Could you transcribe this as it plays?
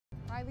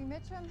Riley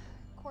Mitchum.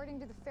 According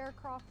to the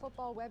Faircroft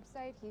football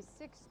website, he's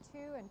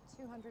 6'2" and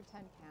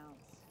 210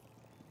 pounds.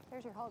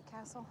 There's your Hulk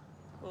Castle.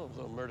 Well,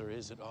 though murder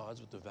is at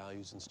odds with the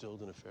values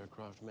instilled in a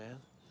Faircroft man,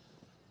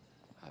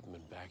 I haven't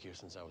been back here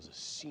since I was a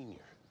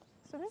senior.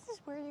 So this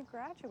is where you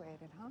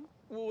graduated, huh?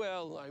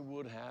 Well, I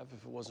would have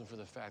if it wasn't for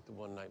the fact that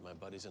one night my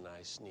buddies and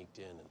I sneaked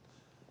in and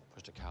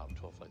pushed a cow up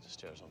 12 flights of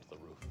stairs onto the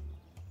roof.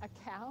 A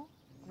cow?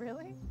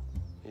 Really?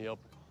 Yep.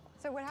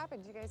 So what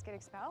happened? Did you guys get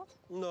expelled?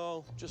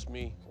 No, just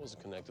me. I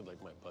wasn't connected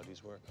like my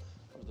buddies were.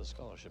 I was the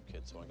scholarship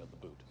kid, so I got the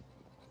boot.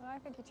 Well, I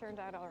think you turned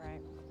out all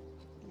right.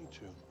 Me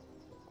too.